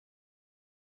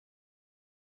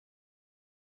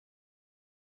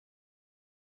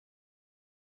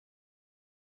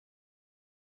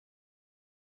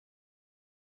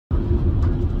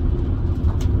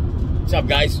What's up,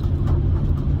 guys?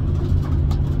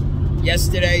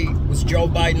 Yesterday was Joe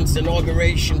Biden's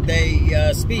Inauguration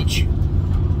Day speech. It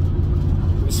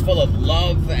was full of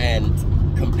love and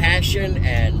compassion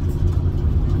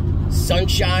and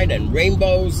sunshine and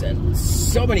rainbows and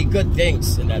so many good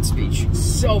things in that speech.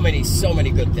 So many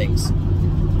good things.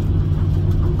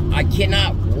 I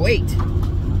cannot wait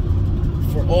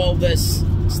for all this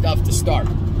stuff to start.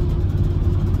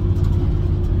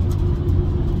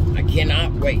 I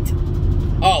cannot wait.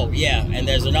 Oh, yeah, and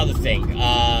there's another thing.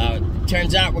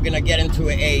 Turns out we're going to get into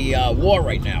a war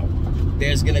right now.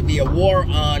 There's going to be a war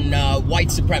on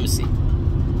white supremacy.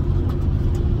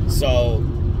 So,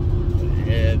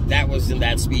 that was in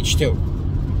that speech, too.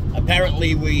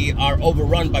 Apparently, we are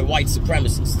overrun by white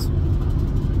supremacists.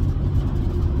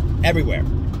 Everywhere.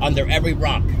 Under every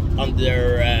rock.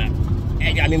 Under,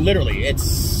 I mean, literally,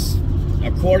 it's,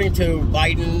 according to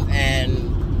Biden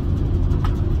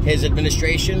and his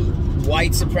administration,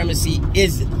 white supremacy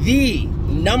is the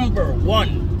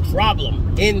 #1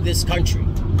 problem in this country.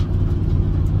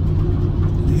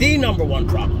 The #1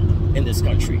 problem in this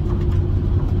country.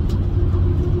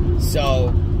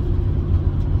 So,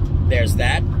 there's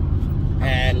that.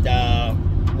 And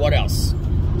what else?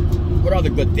 What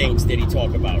other good things did he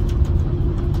talk about?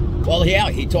 Well, yeah,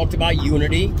 he talked about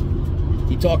unity.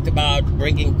 He talked about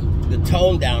bringing the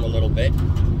tone down a little bit.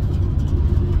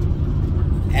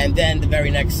 And then the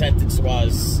very next sentence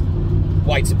was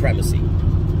white supremacy.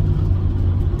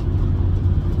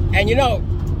 And you know,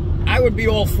 I would be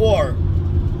all for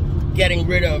getting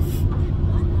rid of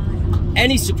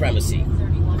any supremacy.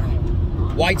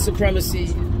 White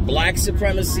supremacy, black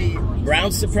supremacy,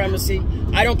 brown supremacy.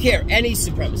 I don't care. Any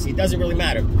supremacy. It doesn't really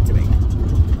matter to me.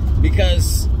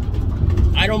 Because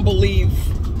I don't believe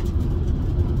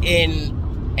in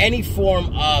any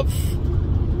form of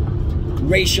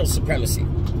racial supremacy.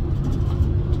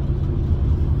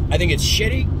 I think it's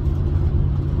shitty.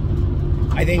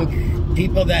 I think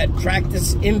people that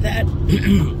practice in that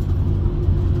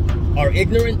are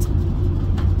ignorant.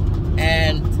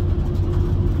 And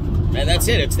that's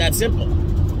it. It's that simple.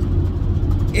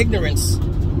 Ignorance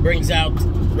brings out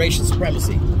racial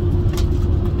supremacy.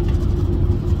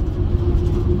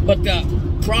 But the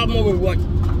problem with what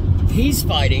he's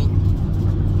fighting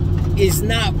is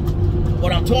not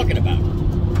what I'm talking about.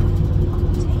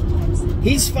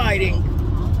 He's fighting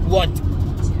what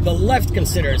the left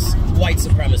considers white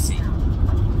supremacy.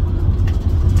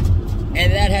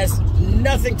 And that has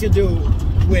nothing to do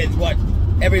with what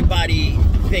everybody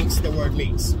thinks the word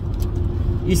means.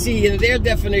 You see, in their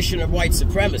definition of white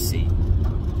supremacy,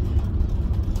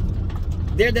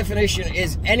 their definition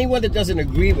is anyone that doesn't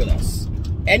agree with us,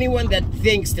 anyone that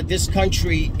thinks that this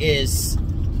country is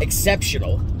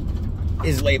exceptional,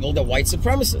 is labeled a white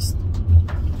supremacist.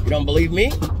 You don't believe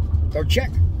me? Go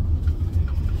check.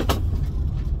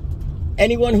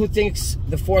 Anyone who thinks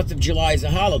the 4th of July is a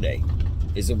holiday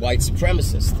is a white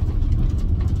supremacist.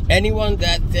 Anyone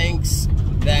that thinks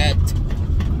that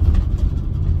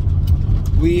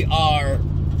we are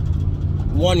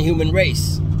one human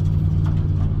race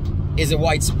is a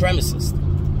white supremacist.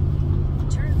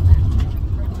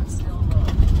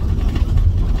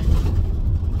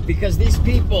 Because these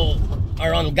people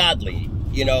are ungodly,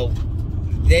 you know.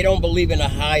 They don't believe in a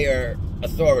higher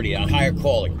authority, a higher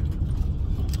calling.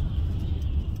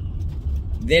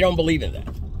 They don't believe in that.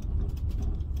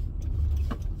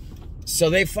 So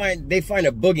they find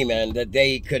a boogeyman that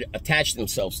they could attach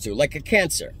themselves to, like a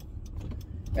cancer.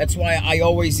 That's why I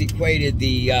always equated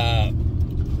the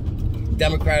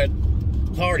Democratic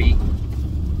Party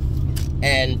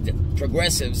and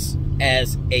progressives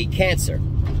as a cancer.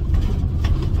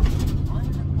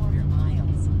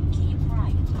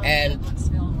 And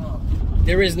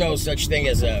there is no such thing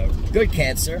as a good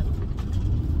cancer.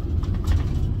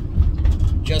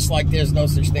 Just like there's no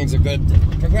such thing as a good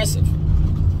progressive.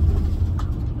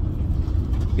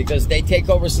 Because they take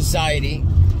over society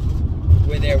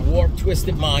with their warped,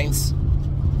 twisted minds.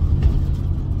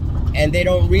 And they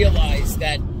don't realize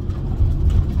that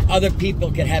other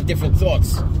people can have different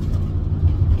thoughts.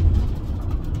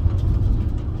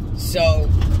 So,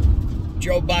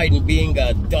 Joe Biden, being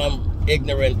a dumb,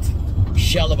 ignorant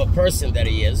shell of a person that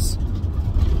he is,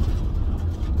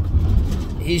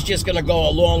 he's just going to go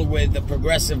along with the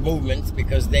progressive movement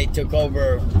because they took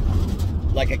over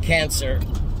like a cancer.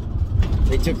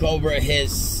 They took over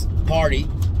his party.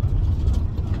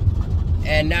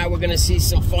 And now we're going to see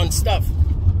some fun stuff.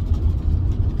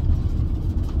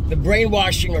 The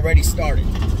brainwashing already started.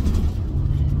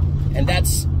 And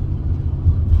that's,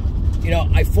 you know,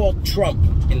 I fault Trump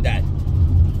in that.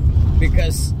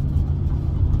 Because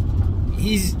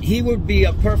he would be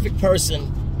a perfect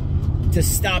person to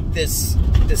stop this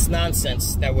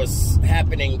nonsense that was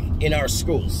happening in our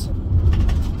schools.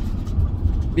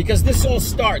 Because this all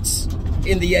starts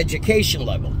in the education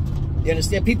level. You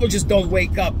understand? People just don't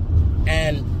wake up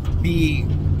and be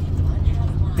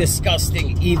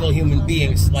disgusting, evil human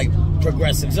beings like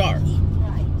progressives are.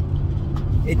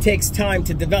 It takes time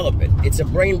to develop it. It's a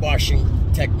brainwashing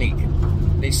technique.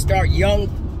 They start young.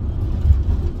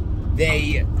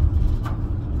 They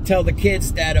tell the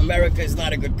kids that America is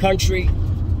not a good country.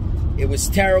 It was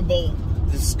terrible.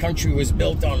 This country was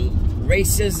built on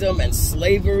racism and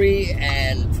slavery,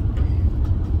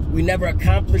 and we never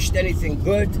accomplished anything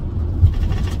good.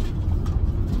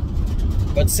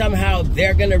 But somehow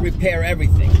they're going to repair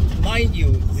everything. Mind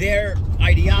you, their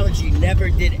ideology never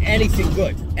did anything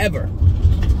good, ever.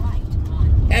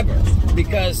 Ever.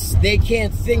 Because they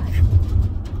can't think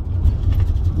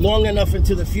long enough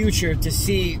into the future to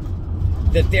see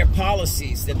that their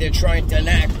policies that they're trying to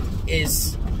enact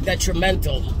is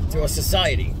detrimental to a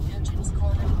society.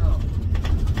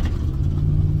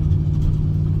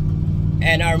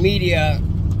 And our media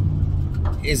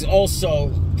is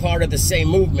also part of the same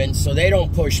movement, so they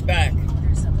don't push back.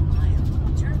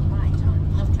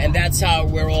 And that's how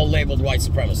we're all labeled white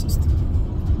supremacists.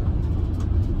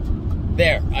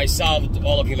 There, I solved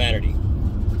all of humanity.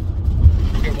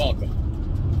 You're welcome.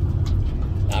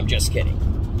 I'm just kidding.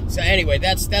 So anyway,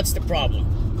 that's the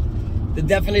problem. The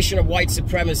definition of white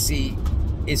supremacy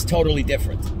is totally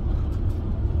different.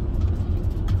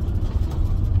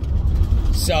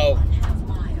 So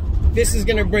this is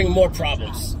going to bring more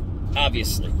problems,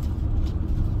 obviously.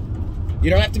 You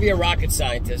don't have to be a rocket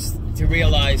scientist to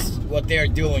realize what they're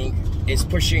doing is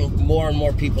pushing more and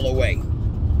more people away.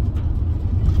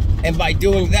 And by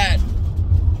doing that,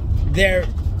 they're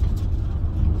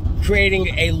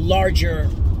creating a larger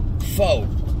foe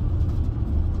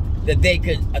that they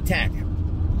could attack,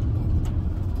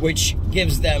 which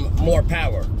gives them more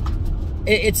power.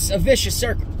 It's a vicious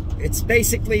circle. It's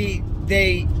basically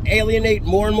they alienate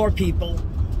more and more people.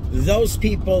 Those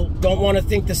people don't want to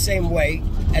think the same way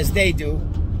as they do.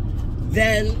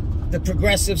 Then the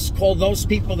progressives call those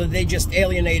people that they just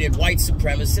alienated white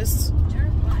supremacists.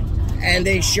 And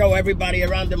they show everybody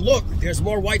around them, look, there's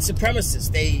more white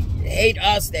supremacists. They hate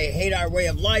us. They hate our way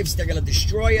of life. They're going to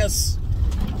destroy us.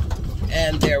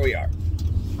 And there we are.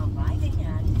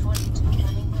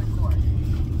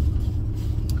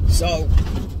 So,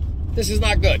 this is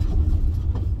not good.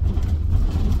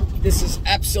 This is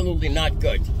absolutely not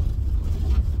good.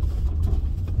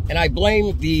 And I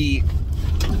blame the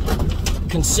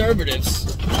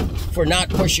conservatives for not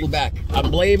pushing back. I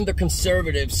blame the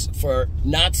conservatives for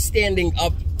not standing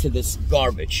up to this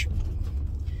garbage.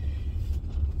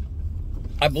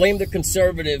 I blame the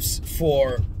conservatives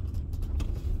for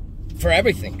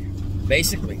everything,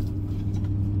 basically.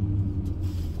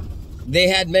 They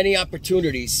had many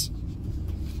opportunities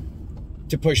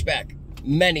to push back.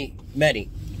 Many, many.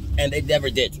 And they never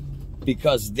did.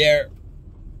 Because they're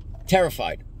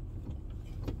terrified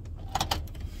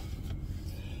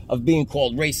of being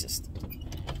called racist.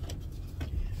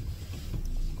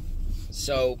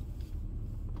 So,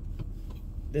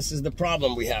 this is the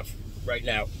problem we have right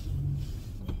now.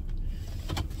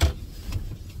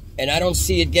 And I don't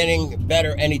see it getting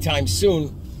better anytime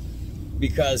soon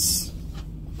because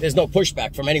there's no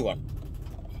pushback from anyone.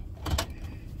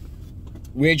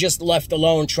 We're just left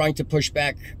alone trying to push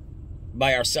back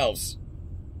by ourselves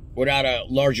without a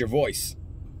larger voice.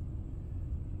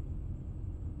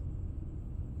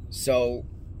 So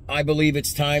I believe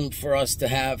it's time for us to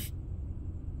have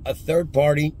a third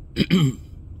party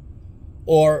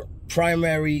or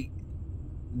primary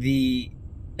the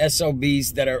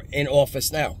SOBs that are in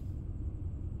office now.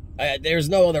 There's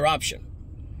no other option.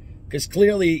 Because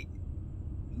clearly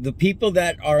the people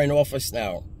that are in office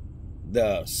now,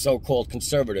 the so-called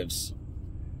conservatives,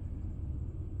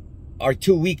 are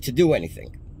too weak to do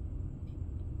anything.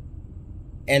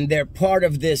 And they're part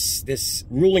of this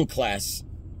ruling class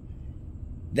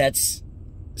that's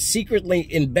secretly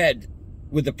in bed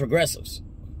with the progressives.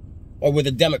 Or with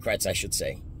the Democrats, I should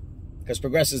say. Because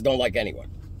progressives don't like anyone.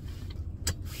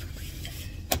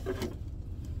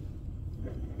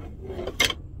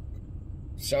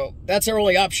 So that's our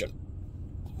only option.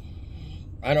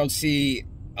 I don't see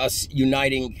us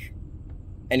uniting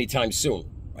anytime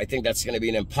soon. I think that's going to be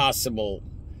an impossible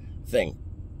thing.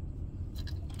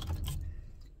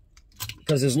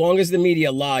 Because as long as the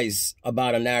media lies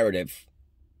about a narrative,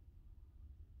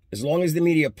 as long as the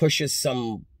media pushes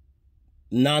some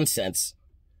nonsense,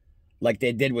 like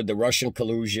they did with the Russian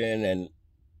collusion and,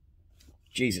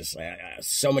 Jesus,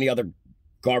 so many other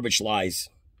garbage lies,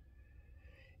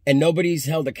 and nobody's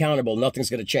held accountable, nothing's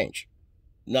going to change.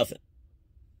 Nothing.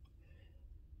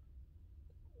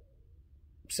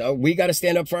 So we got to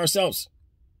stand up for ourselves.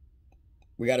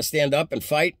 We got to stand up and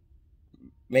fight,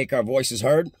 make our voices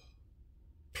heard,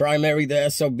 primary the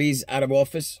SOBs out of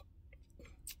office,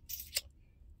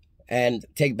 and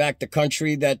take back the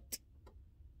country that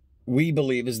we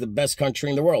believe is the best country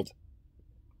in the world.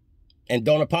 And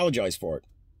don't apologize for it.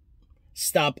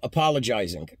 Stop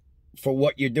apologizing for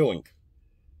what you're doing.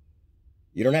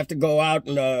 You don't have to go out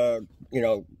and,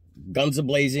 guns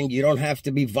a-blazing. You don't have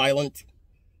to be violent,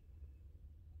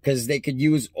 because they could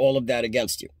use all of that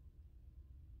against you.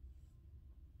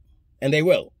 And they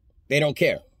will. They don't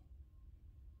care.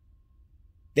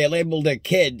 They labeled a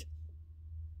kid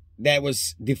that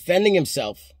was defending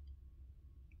himself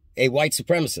a white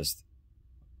supremacist.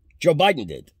 Joe Biden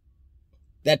did.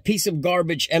 That piece of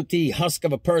garbage, empty husk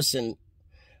of a person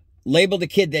labeled a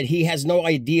kid that he has no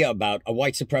idea about a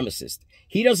white supremacist.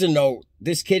 He doesn't know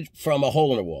this kid from a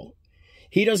hole in the wall.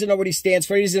 He doesn't know what he stands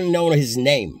for. He doesn't know his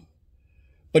name.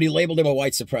 But he labeled him a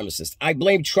white supremacist. I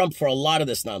blame Trump for a lot of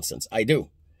this nonsense. I do.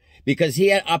 Because he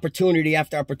had opportunity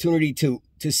after opportunity to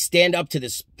stand up to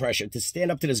this pressure, to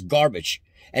stand up to this garbage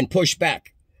and push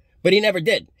back. But he never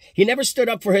did. He never stood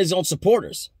up for his own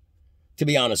supporters, to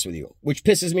be honest with you, which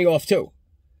pisses me off too.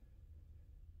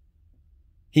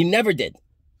 He never did.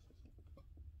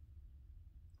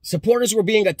 Supporters were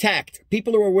being attacked.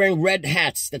 People who were wearing red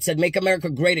hats that said, "Make America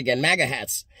Great Again," MAGA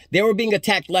hats, they were being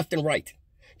attacked left and right.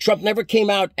 Trump never came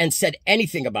out and said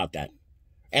anything about that.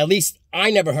 At least I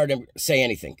never heard him say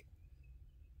anything.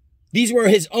 These were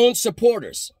his own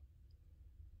supporters.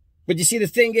 But you see, the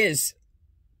thing is,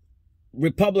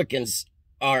 Republicans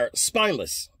are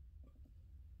spineless.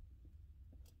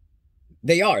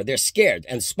 They are. They're scared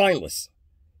and spineless.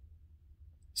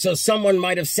 So someone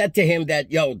might have said to him that,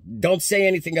 "Yo, don't say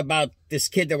anything about this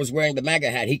kid that was wearing the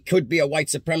MAGA hat. He could be a white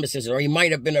supremacist, or he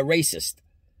might have been a racist."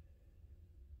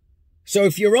 So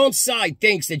if your own side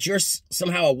thinks that you're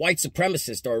somehow a white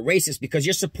supremacist or a racist because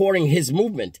you're supporting his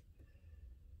movement,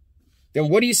 then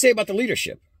what do you say about the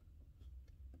leadership?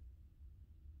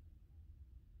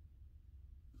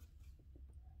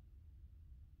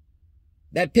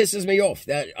 That pisses me off.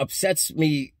 That upsets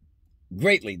me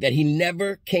greatly, that he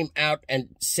never came out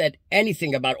and said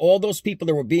anything about all those people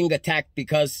that were being attacked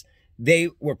because they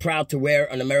were proud to wear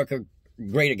an America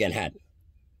Great Again hat.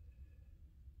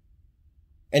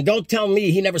 And don't tell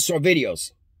me he never saw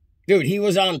videos. Dude, he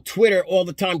was on Twitter all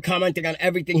the time commenting on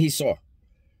everything he saw.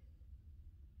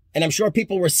 And I'm sure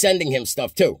people were sending him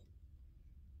stuff too.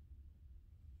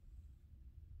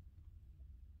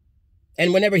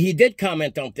 And whenever he did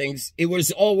comment on things, it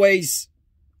was always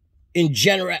in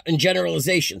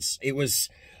generalizations. It was,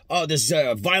 "Oh, there's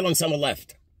violence on the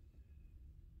left."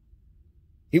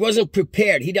 He wasn't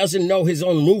prepared. He doesn't know his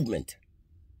own movement.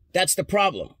 That's the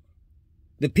problem.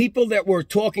 The people that were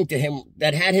talking to him,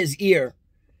 that had his ear,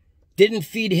 didn't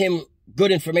feed him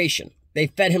good information. They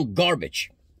fed him garbage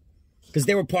because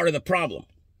they were part of the problem.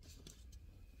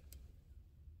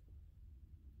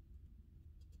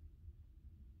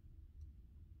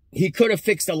 He could have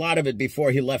fixed a lot of it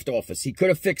before he left office. He could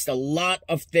have fixed a lot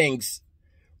of things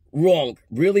wrong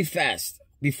really fast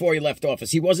before he left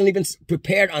office. He wasn't even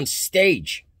prepared on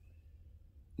stage.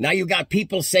 Now you got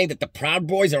people saying that the Proud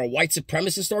Boys are a white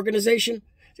supremacist organization.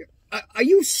 Are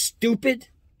you stupid?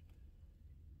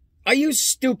 Are you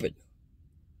stupid?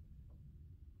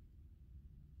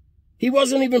 He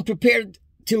wasn't even prepared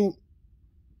to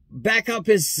back up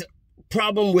his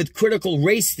problem with critical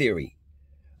race theory.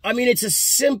 I mean, it's a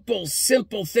simple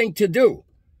thing to do.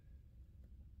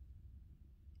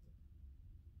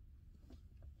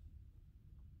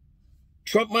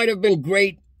 Trump might have been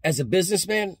great as a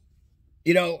businessman.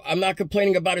 You know, I'm not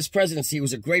complaining about his presidency. He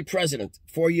was a great president.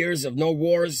 4 years of no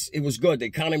wars. It was good. The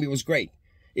economy was great.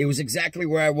 It was exactly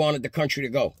where I wanted the country to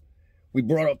go. We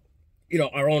brought up,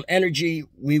 our own energy.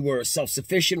 We were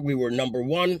self-sufficient. We were number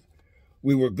one.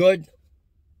 We were good.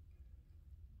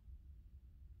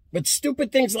 But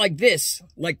stupid things like this,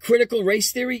 like critical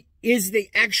race theory, is the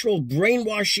actual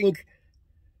brainwashing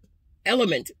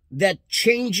element that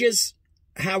changes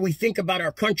how we think about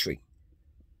our country.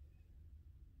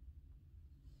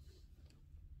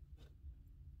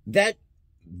 That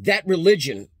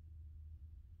religion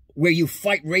where you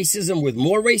fight racism with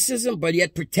more racism, but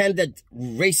yet pretend that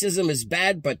racism is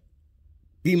bad, but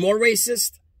be more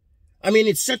racist. I mean,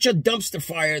 it's such a dumpster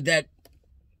fire that,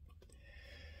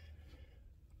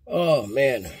 oh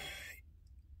man,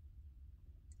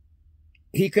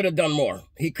 he could have done more.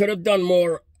 He could have done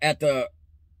more at the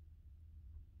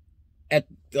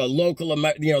local,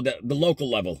 the local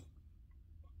level.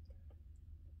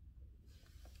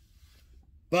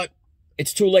 But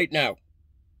it's too late now.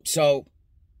 So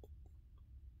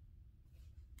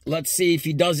let's see if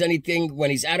he does anything when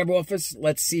he's out of office.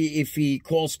 Let's see if he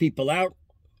calls people out.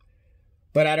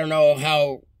 But I don't know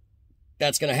how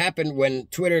that's going to happen when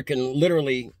Twitter can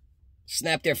literally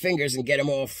snap their fingers and get him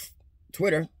off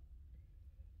Twitter.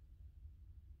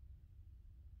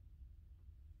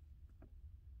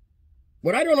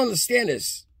 What I don't understand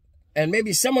is, and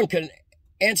maybe someone can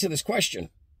answer this question,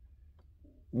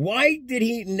 why did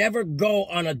he never go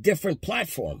on a different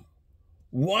platform?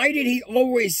 Why did he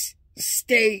always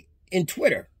stay in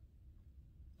Twitter?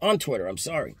 On Twitter, I'm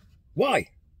sorry. Why?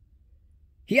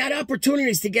 He had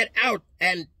opportunities to get out,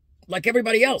 and like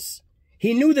everybody else,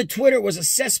 he knew that Twitter was a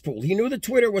cesspool. He knew that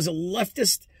Twitter was a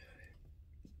leftist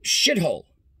shithole.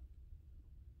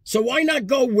 So why not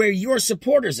go where your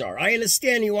supporters are? I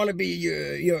understand you want to be,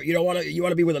 you want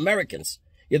to be with Americans.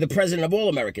 You're the president of all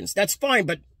Americans. That's fine,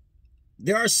 but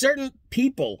there are certain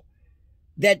people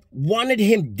that wanted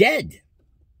him dead.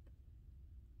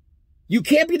 You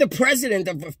can't be the president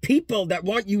of people that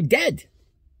want you dead.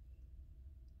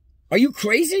 Are you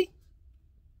crazy?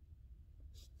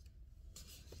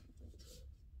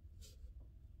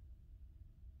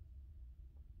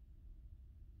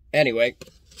 Anyway,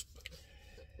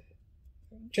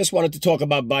 just wanted to talk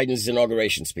about Biden's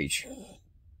inauguration speech.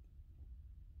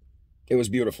 It was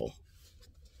beautiful.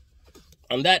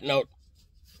 On that note,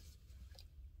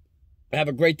 have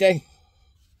a great day.